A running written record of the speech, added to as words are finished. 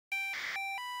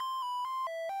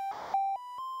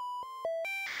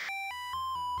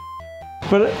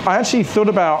But I actually thought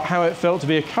about how it felt to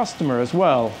be a customer as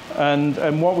well,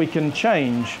 and what we can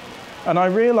change. And I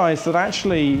realized that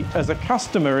actually, as a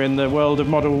customer in the world of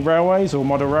model railways or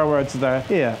model railroads that are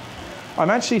here, I'm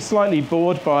actually slightly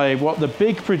bored by what the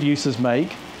big producers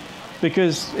make,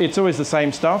 because it's always the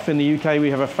same stuff. In the UK,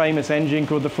 we have a famous engine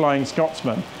called the Flying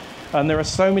Scotsman, and there are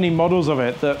so many models of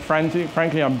it that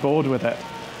frankly I'm bored with it.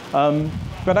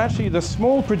 But actually, the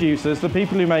small producers, the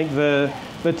people who make the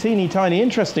teeny tiny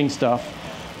interesting stuff,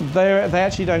 they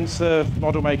actually don't serve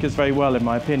model makers very well, in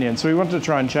my opinion. So we wanted to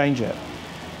try and change it.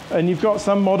 And you've got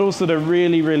some models that are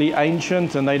really, really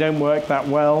ancient and they don't work that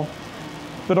well.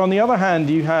 But on the other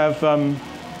hand, you have,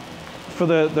 for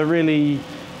the really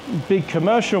big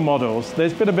commercial models,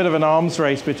 there's been a bit of an arms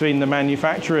race between the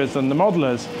manufacturers and the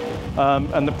modelers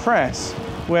and the press,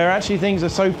 where actually things are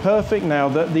so perfect now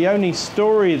that the only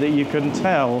story that you can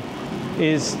tell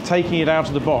is taking it out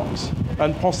of the box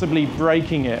and possibly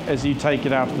breaking it as you take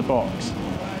it out of the box.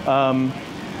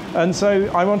 And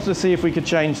so I wanted to see if we could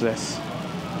change this.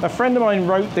 A friend of mine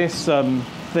wrote this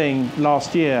thing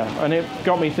last year, and it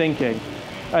got me thinking.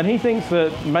 And he thinks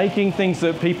that making things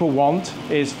that people want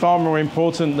is far more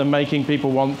important than making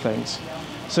people want things.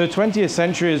 So 20th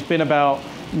century has been about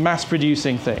mass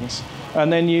producing things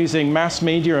and then using mass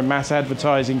media and mass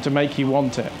advertising to make you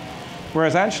want it.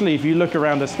 Whereas actually, if you look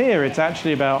around us here, it's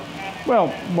actually about, well,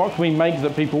 what can we make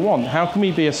that people want? How can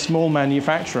we be a small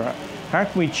manufacturer? How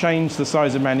can we change the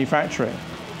size of manufacturing?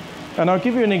 And I'll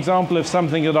give you an example of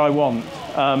something that I want.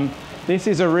 This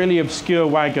is a really obscure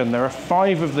wagon. There are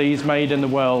 5 of these made in the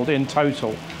world in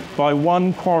total by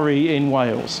one quarry in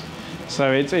Wales.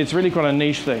 So it's really quite a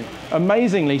niche thing.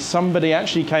 Amazingly, somebody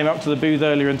actually came up to the booth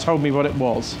earlier and told me what it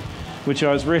was, which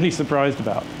I was really surprised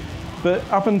about. But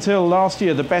up until last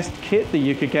year, the best kit that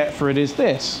you could get for it is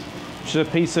this, which is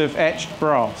a piece of etched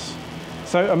brass.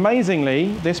 So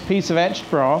amazingly, this piece of etched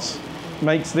brass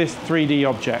makes this 3D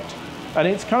object. And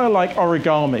it's kind of like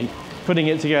origami, putting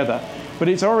it together. But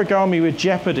it's origami with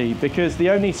jeopardy, because the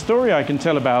only story I can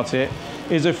tell about it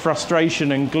is of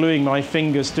frustration and gluing my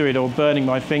fingers to it or burning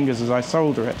my fingers as I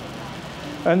solder it.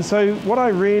 And so what I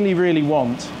really, really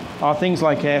want are things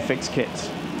like Airfix kits.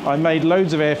 I made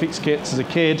loads of Airfix kits as a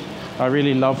kid. I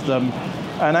really loved them.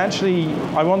 And actually,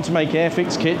 I want to make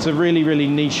Airfix kits of really, really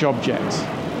niche objects.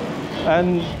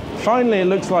 And finally, it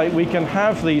looks like we can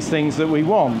have these things that we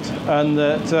want, and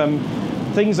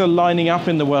that things are lining up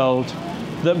in the world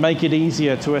that make it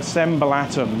easier to assemble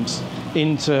atoms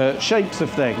into shapes of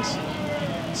things.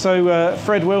 So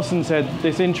Fred Wilson said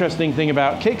this interesting thing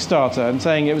about Kickstarter and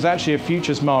saying it was actually a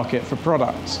futures market for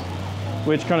products,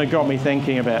 which kind of got me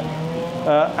thinking a bit.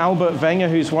 Albert Wenger,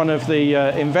 who's one of the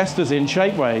investors in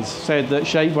Shapeways, said that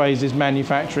Shapeways is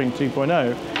manufacturing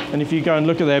 2.0. And if you go and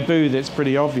look at their booth, it's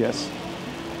pretty obvious.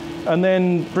 And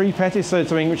then Brie Pettis said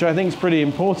something which I think is pretty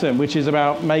important, which is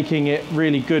about making it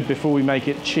really good before we make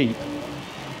it cheap.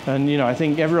 And you know, I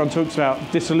think everyone talks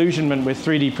about disillusionment with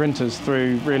 3D printers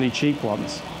through really cheap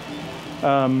ones.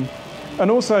 And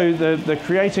also the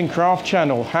Create and Craft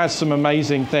channel has some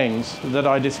amazing things that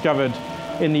I discovered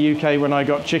in the UK when I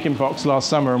got chickenpox last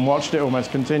summer and watched it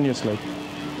almost continuously.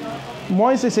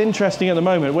 Why is this interesting at the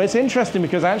moment? Well, it's interesting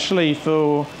because actually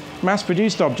for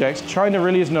mass-produced objects, China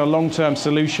really isn't a long-term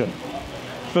solution.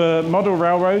 For model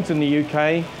railroads in the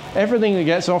UK, everything that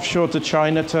gets offshore to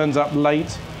China turns up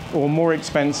late or more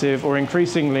expensive, or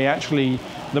increasingly actually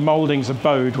the moldings are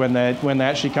bowed when they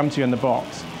actually come to you in the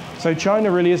box. So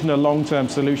China really isn't a long-term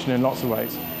solution in lots of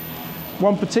ways.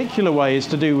 One particular way is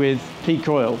to do with peak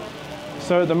oil.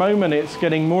 So at the moment it's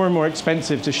getting more and more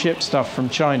expensive to ship stuff from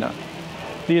China.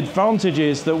 The advantage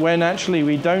is that when actually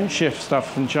we don't ship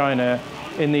stuff from China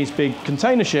in these big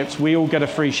container ships, we all get a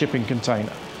free shipping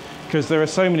container, because there are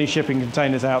so many shipping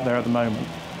containers out there at the moment.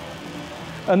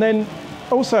 And then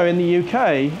also in the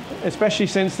UK, especially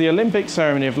since the Olympic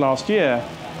ceremony of last year,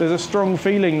 there's a strong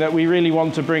feeling that we really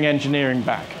want to bring engineering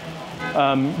back.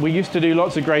 We used to do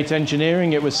lots of great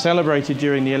engineering. It was celebrated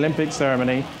during the Olympic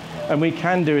ceremony, and we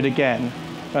can do it again.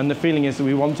 And the feeling is that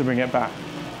we want to bring it back.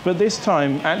 But this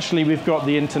time, actually, we've got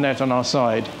the internet on our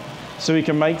side, so we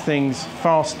can make things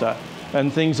faster,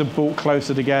 and things are brought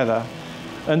closer together.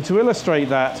 And to illustrate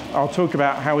that, I'll talk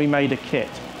about how we made a kit.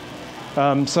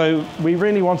 So we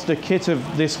really wanted a kit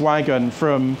of this wagon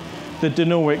from the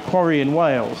Dinorwic quarry in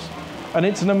Wales. And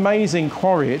it's an amazing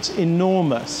quarry. It's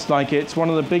enormous. Like, it's one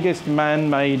of the biggest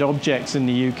man-made objects in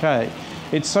the UK.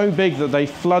 It's so big that they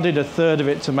flooded a third of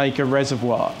it to make a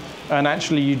reservoir. And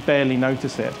actually, you'd barely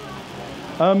notice it.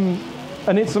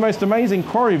 And it's the most amazing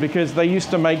quarry because they used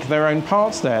to make their own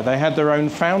parts there. They had their own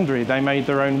foundry. They made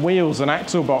their own wheels and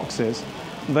axle boxes.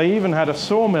 They even had a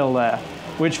sawmill there.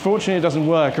 which fortunately doesn't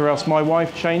work, or else my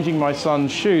wife changing my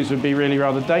son's shoes would be really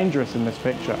rather dangerous in this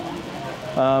picture.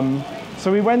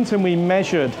 So we went and we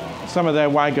measured some of their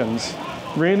wagons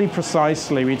really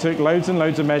precisely. We took loads and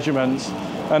loads of measurements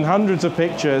and hundreds of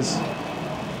pictures.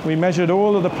 We measured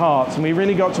all of the parts, and we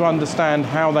really got to understand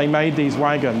how they made these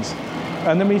wagons.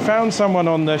 And then we found someone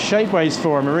on the Shapeways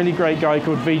forum, a really great guy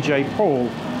called VJ Paul,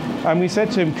 and we said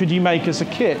to him, could you make us a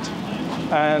kit?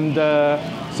 And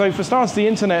so for starters, the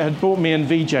internet had brought me and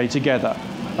VJ together.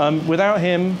 Without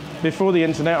him, before the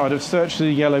internet, I'd have searched through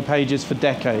the yellow pages for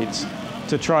decades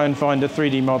to try and find a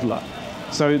 3D modeler.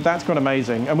 So that's quite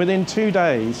amazing. And within 2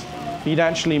 days, he'd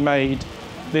actually made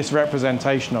this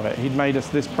representation of it. He'd made us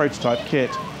this prototype kit.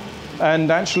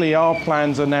 And actually, our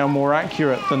plans are now more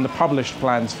accurate than the published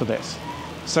plans for this.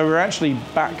 So we're actually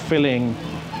backfilling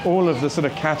all of the sort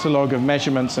of catalogue of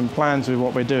measurements and plans with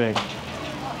what we're doing.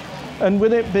 And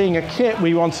with it being a kit,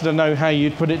 we wanted to know how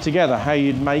you'd put it together, how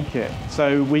you'd make it.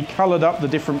 So we coloured up the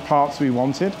different parts we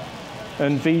wanted,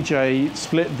 and VJ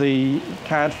split the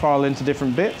CAD file into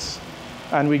different bits,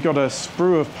 and we got a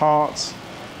sprue of parts.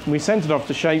 We sent it off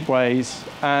to Shapeways,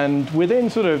 and within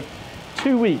sort of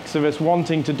 2 weeks of us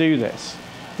wanting to do this,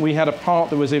 we had a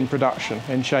part that was in production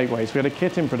in Shapeways. We had a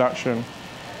kit in production,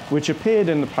 which appeared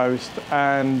in the post,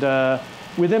 and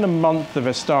within a month of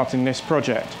us starting this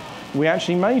project, we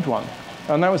actually made one.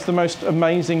 And that was the most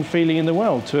amazing feeling in the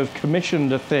world, to have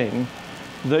commissioned a thing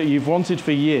that you've wanted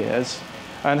for years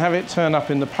and have it turn up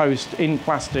in the post in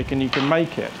plastic and you can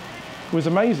make it. It was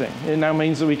amazing. It now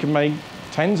means that we can make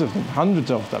tens of them,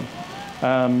 hundreds of them.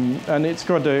 And it's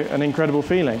got an incredible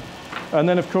feeling. And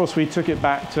then, of course, we took it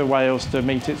back to Wales to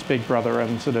meet its big brother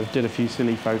and sort of did a few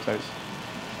silly photos.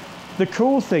 The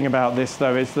cool thing about this,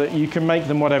 though, is that you can make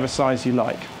them whatever size you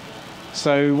like.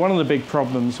 So one of the big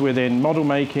problems within model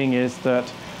making is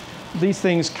that these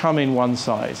things come in one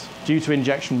size due to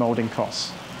injection molding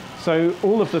costs. So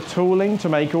all of the tooling to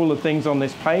make all the things on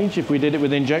this page, if we did it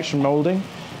with injection molding,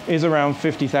 is around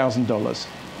 $50,000.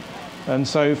 And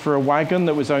so for a wagon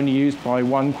that was only used by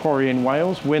one quarry in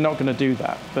Wales, we're not going to do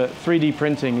that. But 3D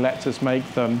printing lets us make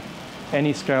them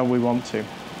any scale we want to.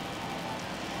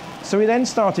 So we then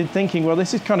started thinking, well,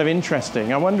 this is kind of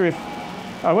interesting. I wonder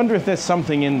if there's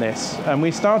something in this. And we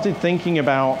started thinking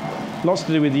about lots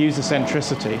to do with user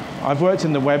centricity. I've worked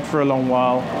in the web for a long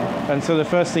while, and so the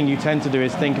first thing you tend to do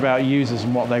is think about users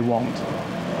and what they want.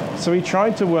 So we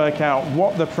tried to work out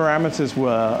what the parameters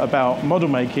were about model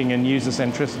making and user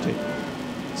centricity.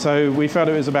 So we felt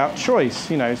it was about choice,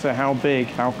 so how big,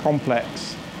 how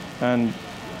complex, and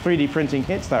 3D printing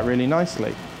hits that really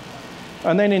nicely.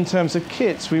 And then in terms of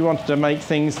kits, we wanted to make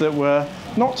things that were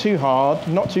not too hard,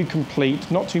 not too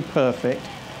complete, not too perfect,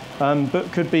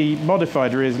 but could be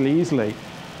modified really easily,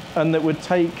 and that would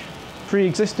take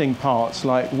pre-existing parts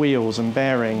like wheels and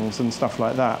bearings and stuff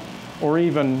like that, or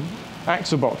even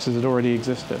axle boxes that already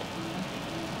existed.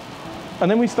 And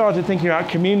then we started thinking about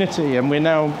community, and we're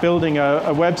now building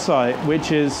a website which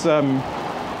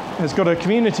has got a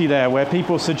community there where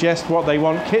people suggest what they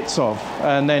want kits of,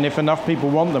 and then if enough people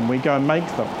want them, we go and make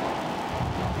them.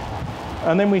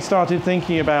 And then we started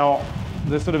thinking about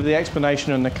the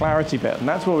explanation and the clarity bit, and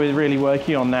that's what we're really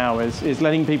working on now, is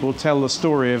letting people tell the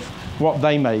story of what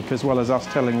they make as well as us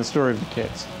telling the story of the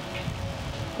kits.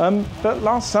 But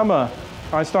last summer,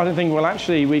 I started thinking, well,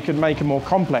 actually, we could make a more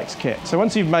complex kit. So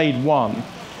once you've made one,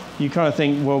 you kind of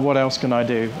think, well, what else can I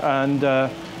do? And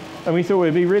we thought it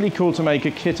would be really cool to make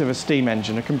a kit of a steam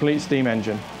engine, a complete steam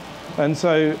engine. And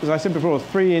so, as I said before,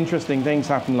 3 interesting things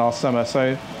happened last summer.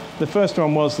 So the first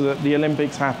one was that the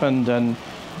Olympics happened and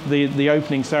the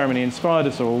opening ceremony inspired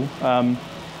us all.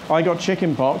 I got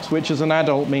chickenpox, which as an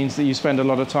adult means that you spend a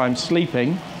lot of time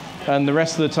sleeping, and the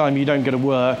rest of the time you don't go to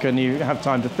work and you have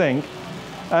time to think.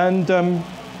 And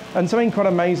something quite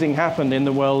amazing happened in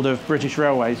the world of British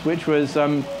Railways, which was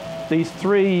these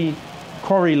 3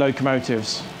 quarry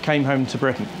locomotives came home to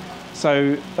Britain.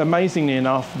 So amazingly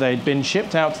enough, they'd been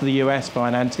shipped out to the US by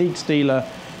an antiques dealer.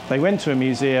 They went to a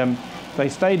museum. They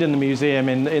stayed in the museum,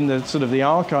 in the sort of the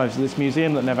archives of this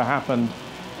museum that never happened,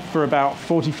 for about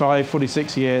 45,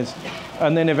 46 years.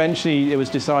 And then eventually it was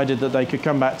decided that they could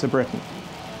come back to Britain.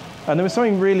 And there was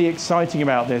something really exciting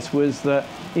about this, was that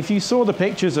if you saw the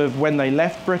pictures of when they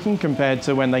left Britain compared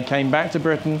to when they came back to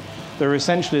Britain, they were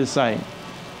essentially the same.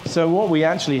 So what we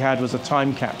actually had was a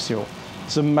time capsule.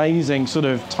 It's an amazing sort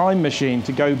of time machine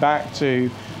to go back to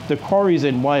the quarries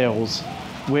in Wales,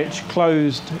 which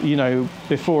closed,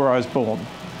 before I was born.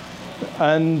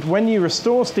 And when you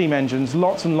restore steam engines,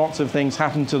 lots and lots of things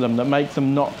happen to them that make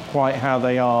them not quite how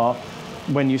they are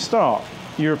when you start.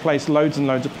 You replace loads and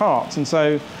loads of parts. And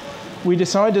so we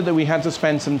decided that we had to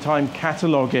spend some time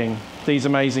cataloguing these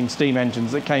amazing steam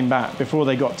engines that came back before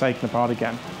they got taken apart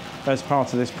again as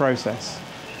part of this process.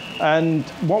 And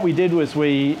what we did was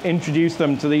we introduced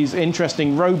them to these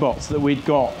interesting robots that we'd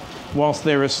got whilst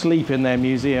they were asleep in their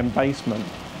museum basement.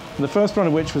 And the first one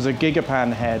of which was a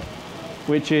gigapan head,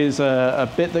 which is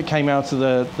a bit that came out of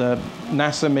the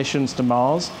NASA missions to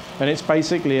Mars. And it's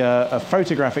basically a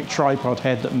photographic tripod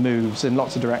head that moves in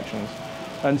lots of directions.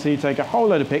 And so you take a whole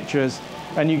load of pictures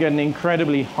and you get an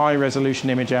incredibly high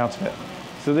resolution image out of it.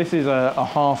 So this is a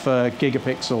half a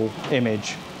gigapixel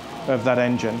image of that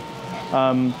engine.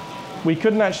 We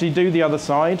couldn't actually do the other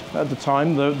side at the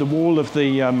time. The wall of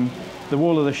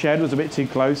the shed was a bit too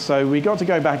close, so we got to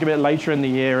go back a bit later in the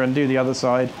year and do the other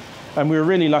side. And we were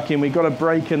really lucky, and we got a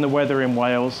break in the weather in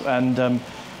Wales. And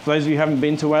for those of you who haven't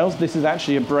been to Wales, this is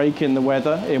actually a break in the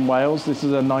weather in Wales. This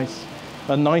is a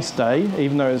nice day,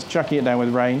 even though it was chucking it down with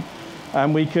rain.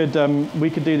 And we could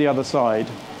do the other side.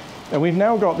 And we've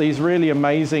now got these really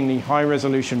amazingly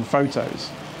high-resolution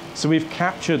photos. So we've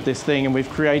captured this thing and we've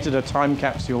created a time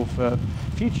capsule for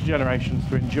future generations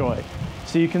to enjoy.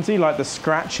 So you can see like the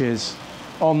scratches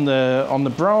on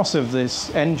the brass of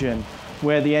this engine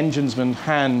where the engineman's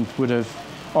hand would have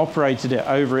operated it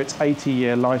over its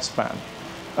 80-year lifespan.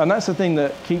 And that's the thing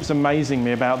that keeps amazing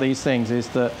me about these things, is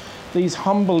that these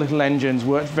humble little engines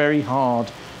worked very hard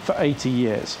for 80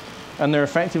 years. And they're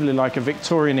effectively like a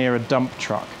Victorian-era dump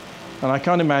truck. And I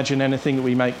can't imagine anything that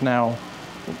we make now,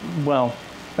 well,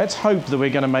 let's hope that we're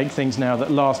going to make things now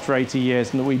that last for 80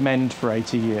 years and that we mend for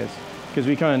 80 years, because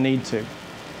we kind of need to.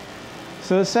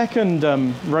 So the second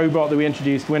robot that we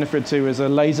introduced Winifred to is a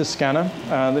laser scanner.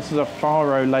 This is a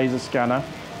Faro laser scanner.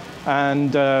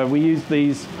 And we use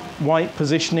these white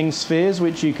positioning spheres,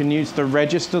 which you can use to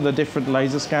register the different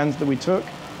laser scans that we took.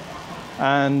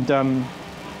 And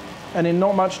in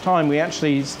not much time, we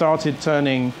actually started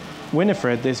turning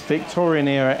Winifred, this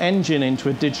Victorian-era engine, into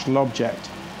a digital object.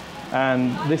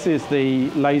 And this is the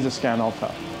laser scan of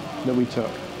her that we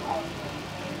took.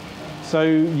 So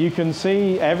you can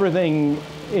see everything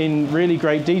in really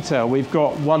great detail. We've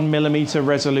got 1mm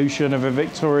resolution of a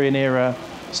Victorian-era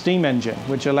steam engine,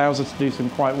 which allows us to do some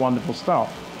quite wonderful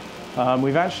stuff.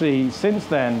 We've actually, since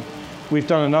then, we've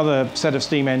done another set of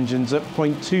steam engines at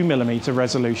 0.2mm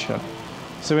resolution.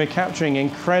 So we're capturing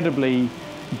incredibly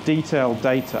detailed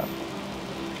data.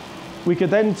 We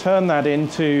could then turn that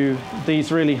into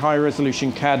these really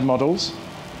high-resolution CAD models.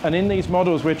 And in these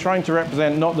models, we're trying to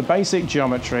represent not the basic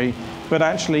geometry, but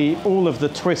actually all of the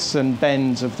twists and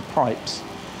bends of the pipes.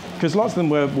 Because lots of them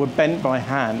were bent by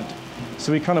hand.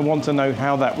 So we kind of want to know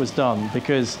how that was done,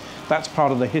 because that's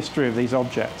part of the history of these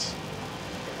objects.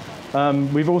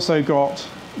 We've also got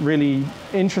really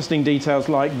interesting details,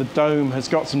 like the dome has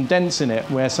got some dents in it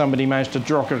where somebody managed to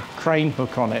drop a crane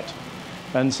hook on it.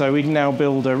 And so we can now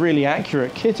build a really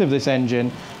accurate kit of this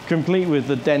engine, complete with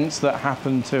the dents that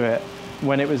happened to it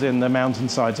when it was in the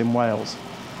mountainsides in Wales.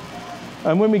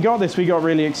 And when we got this, we got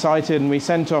really excited, and we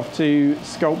sent off to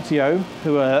Sculptio,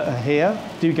 who are here.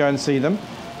 Do go and see them.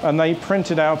 And they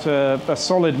printed out a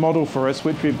solid model for us,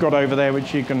 which we've got over there,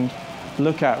 which you can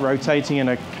look at rotating in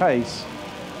a case.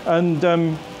 And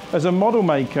as a model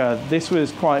maker, this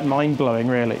was quite mind-blowing,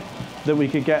 really, that we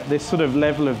could get this sort of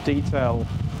level of detail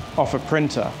off a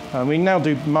printer. And we now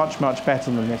do much, much better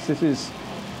than this. This is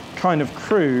kind of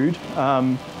crude.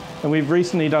 And we've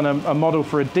recently done a model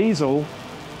for a diesel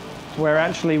where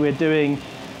actually we're doing,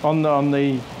 on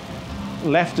the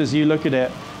left as you look at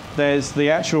it, there's the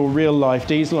actual real-life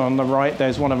diesel. On the right,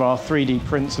 there's one of our 3D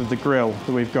prints of the grille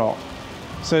that we've got.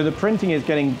 So the printing is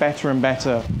getting better and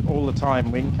better all the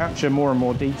time. We can capture more and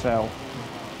more detail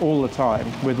all the time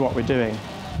with what we're doing.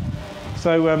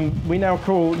 So we now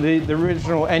call, the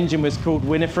original engine was called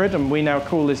Winifred, and we now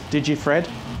call this Digifred.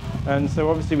 And so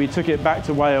obviously we took it back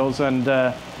to Wales and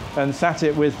sat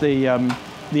it with the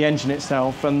engine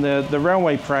itself. And the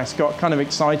railway press got kind of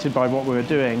excited by what we were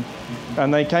doing.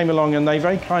 And they came along and they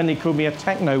very kindly called me a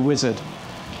techno wizard,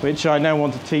 which I now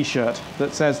want a t-shirt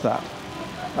that says that.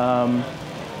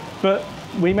 But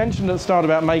we mentioned at the start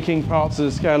about making parts at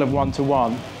a scale of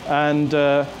 1:1.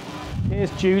 And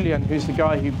here's Julian, who's the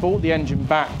guy who bought the engine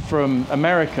back from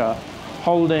America,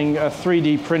 holding a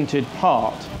 3D printed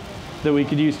part that we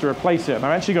could use to replace it. And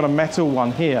I've actually got a metal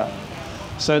one here.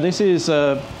 So this is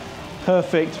a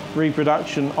perfect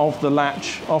reproduction of the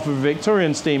latch off of a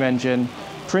Victorian steam engine,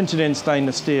 printed in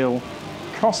stainless steel.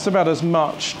 Costs about as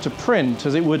much to print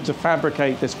as it would to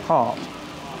fabricate this part.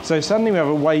 So suddenly we have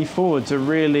a way forward to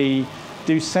really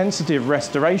do sensitive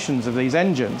restorations of these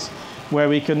engines, where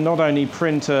we can not only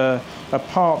print a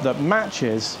part that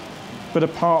matches, but a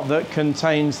part that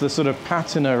contains the sort of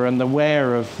patina and the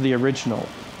wear of the original,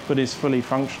 but is fully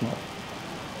functional.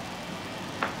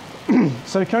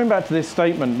 So coming back to this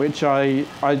statement, which I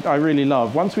really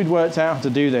love, once we'd worked out how to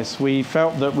do this, we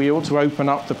felt that we ought to open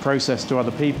up the process to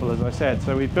other people, as I said.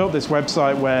 So we've built this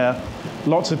website where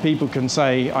lots of people can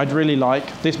say, I'd really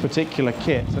like this particular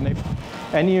kit. And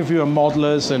if any of you are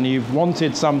modelers and you've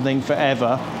wanted something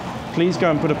forever, please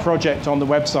go and put a project on the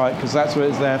website, because that's what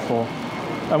it's there for.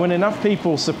 And when enough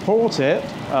people support it,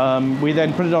 we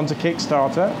then put it onto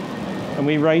Kickstarter, and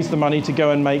we raised the money to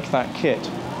go and make that kit.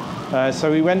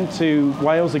 So we went to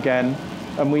Wales again,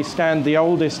 and we scanned the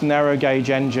oldest narrow gauge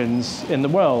engines in the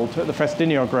world at the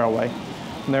Festiniog Railway.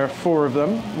 And there are 4 of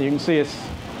them. You can see us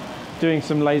doing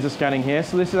some laser scanning here.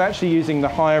 So this is actually using the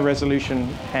higher resolution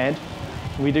head.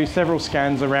 We do several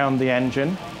scans around the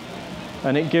engine,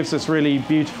 and it gives us really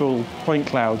beautiful point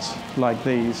clouds like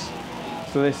these.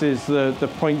 So this is the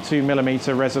 0.2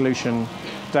 millimeter resolution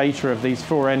data of these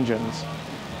 4 engines.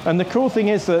 And the cool thing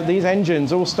is that these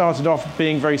engines all started off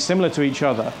being very similar to each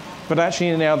other, but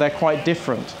actually now they're quite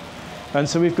different. And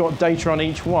so we've got data on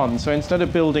each one. So instead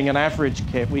of building an average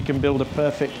kit, we can build a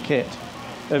perfect kit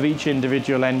of each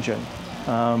individual engine.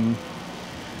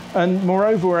 And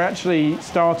moreover, we're actually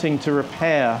starting to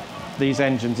repair these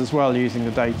engines as well using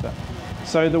the data.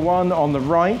 So the one on the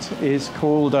right is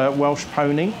called Welsh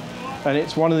Pony, and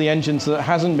it's one of the engines that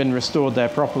hasn't been restored there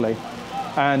properly.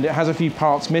 And it has a few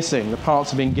parts missing. The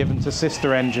parts have been given to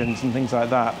sister engines and things like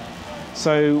that.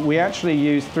 So we actually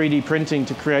used 3D printing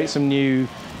to create some new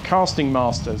casting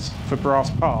masters for brass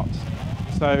parts.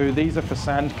 So these are for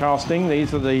sand casting.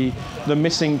 These are the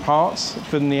missing parts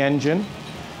from the engine.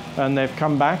 And they've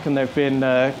come back and they've been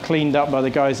cleaned up by the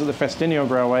guys at the Festiniog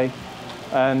Railway.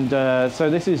 And so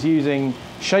this is using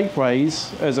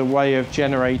shapeways as a way of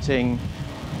generating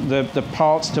the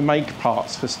parts to make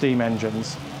parts for steam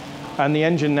engines. And the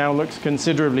engine now looks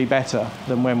considerably better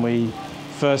than when we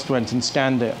first went and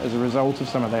scanned it as a result of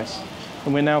some of this.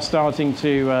 And we're now starting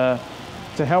to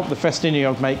help the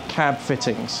Festiniog make cab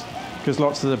fittings, because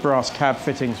lots of the brass cab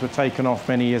fittings were taken off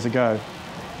many years ago.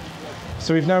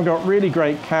 So we've now got really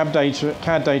great CAD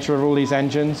data of all these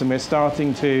engines, and we're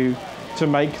starting to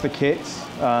make the kits.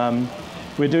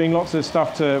 We're doing lots of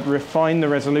stuff to refine the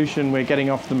resolution we're getting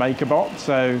off the MakerBot.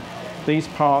 So these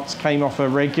parts came off a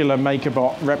regular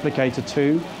MakerBot Replicator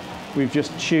 2. We've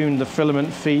just tuned the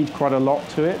filament feed quite a lot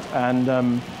to it,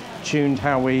 and tuned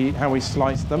how we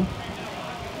slice them.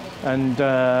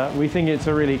 And we think it's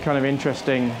a really kind of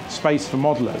interesting space for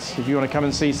modelers. If you want to come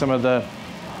and see some of the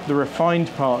refined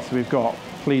parts we've got,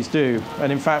 please do.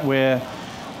 And in fact,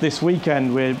 this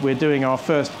weekend we're doing our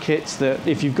first kits that,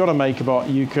 if you've got a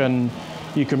MakerBot, you can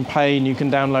pay and you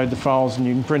can download the files and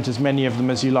you can print as many of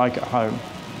them as you like at home.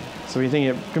 So we think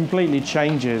it completely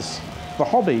changes the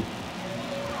hobby.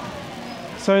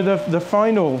 So the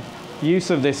final use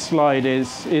of this slide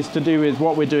is to do with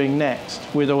what we're doing next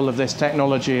with all of this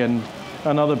technology and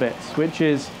other bits, which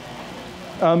is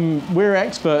we're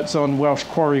experts on Welsh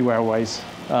quarry railways,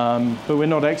 but we're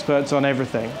not experts on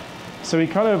everything. So we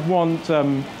kind of want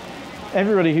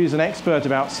everybody who's an expert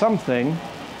about something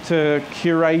to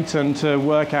curate and to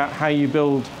work out how you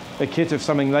build a kit of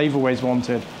something they've always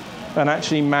wanted, and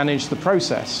actually manage the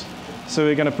process. So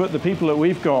we're going to put the people that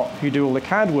we've got who do all the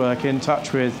CAD work in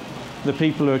touch with the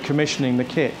people who are commissioning the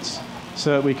kits,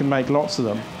 so that we can make lots of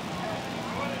them.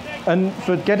 And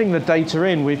for getting the data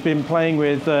in, we've been playing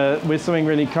with something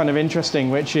really kind of interesting,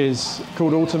 which is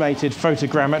called automated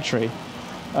photogrammetry,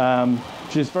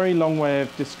 which is a very long way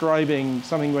of describing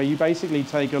something where you basically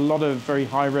take a lot of very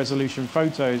high resolution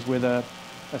photos with a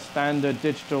standard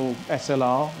digital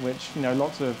SLR, which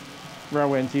lots of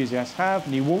railway enthusiasts have,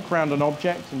 and you walk around an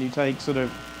object and you take sort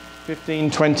of 15,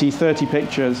 20, 30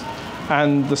 pictures,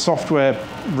 and the software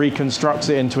reconstructs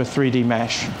it into a 3D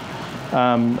mesh.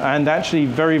 And actually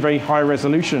very, very high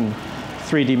resolution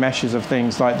 3D meshes of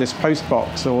things like this post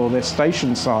box or this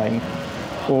station sign,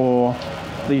 or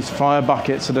these fire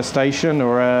buckets at a station,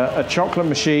 or a chocolate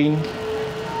machine,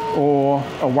 or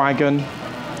a wagon,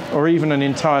 or even an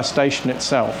entire station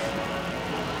itself.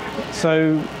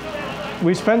 So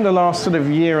we spent the last sort of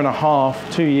year and a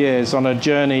half, 2 years on a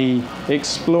journey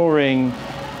exploring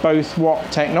both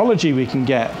what technology we can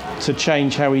get to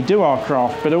change how we do our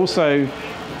craft, but also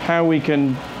how we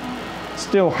can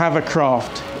still have a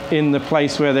craft in the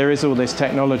place where there is all this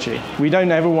technology. We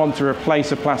don't ever want to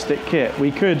replace a plastic kit.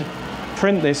 We could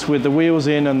print this with the wheels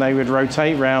in and they would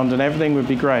rotate round and everything would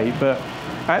be great, but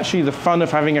actually the fun of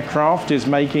having a craft is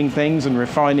making things and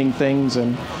refining things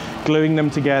and gluing them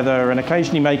together and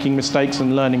occasionally making mistakes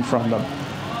and learning from them.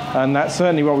 And that's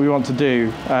certainly what we want to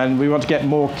do. And we want to get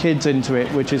more kids into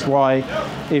it, which is why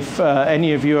if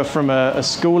any of you are from a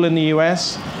school in the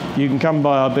US, you can come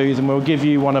by our booth and we'll give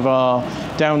you one of our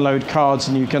download cards,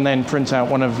 and you can then print out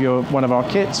one of our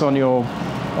kits on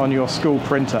your school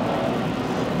printer.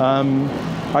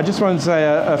 I just want to say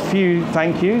a few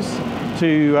thank yous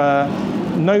to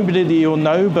nobody that you'll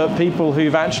know, but people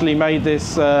who've actually made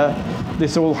this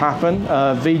all happen.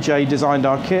 VJ designed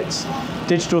our kits.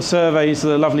 Digital Surveys are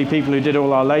the lovely people who did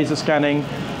all our laser scanning.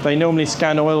 They normally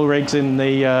scan oil rigs in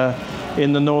the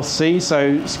North Sea,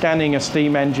 so scanning a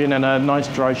steam engine and a nice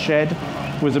dry shed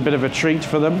was a bit of a treat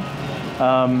for them.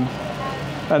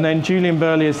 And then Julian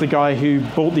Burley is the guy who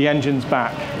brought the engines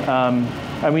back.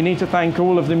 And we need to thank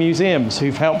all of the museums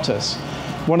who've helped us.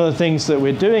 One of the things that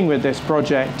we're doing with this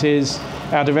project is,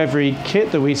 out of every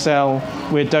kit that we sell,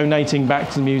 we're donating back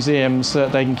to the museums so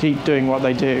that they can keep doing what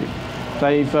they do.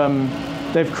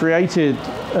 They've created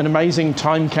an amazing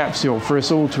time capsule for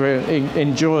us all to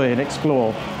enjoy and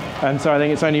explore. And so I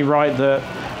think it's only right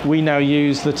that we now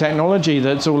use the technology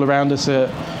that's all around us at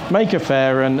Maker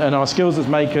Faire and our skills as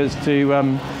makers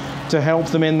to help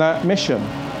them in that mission.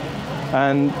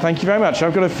 And thank you very much.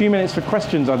 I've got a few minutes for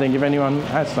questions, I think, if anyone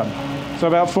has some. So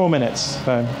about 4 minutes.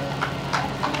 So.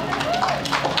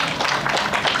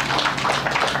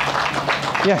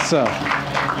 Yes, sir.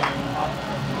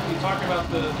 Can you talk about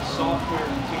the software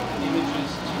and take the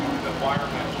images to the wire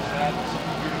mesh? Is that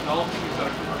you're developing? Is that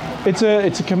a commercial?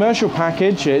 It's a commercial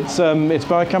package. It's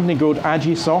by a company called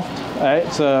Agisoft.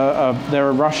 They're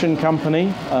a Russian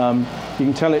company. You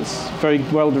can tell it's very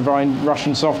well-designed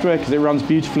Russian software because it runs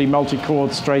beautifully multi-core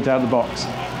straight out of the box.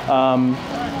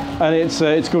 And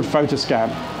it's called Photoscan.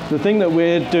 The thing that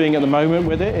we're doing at the moment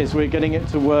with it is we're getting it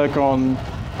to work on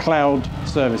cloud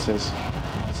services,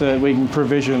 so that we can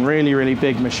provision really, really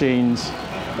big machines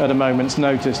at a moment's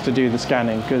notice to do the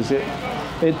scanning, because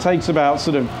it takes about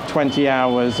sort of 20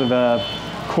 hours of a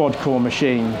quad-core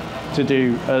machine to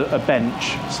do a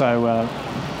bench.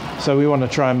 So we want to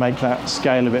try and make that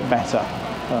scale a bit better.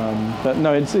 But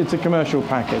no, it's a commercial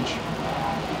package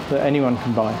that anyone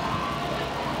can buy.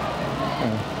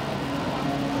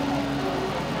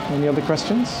 Any other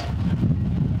questions?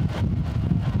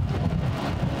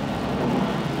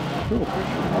 Cool.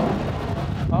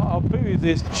 Our booth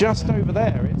is just over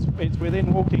there. It's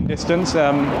within walking distance.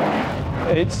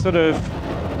 It's sort of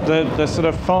the sort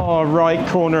of far right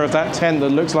corner of that tent that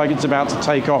looks like it's about to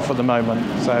take off at the moment.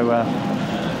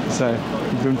 So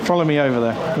you can follow me over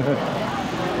there.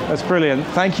 That's brilliant.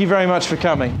 Thank you very much for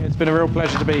coming. It's been a real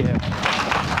pleasure to be here.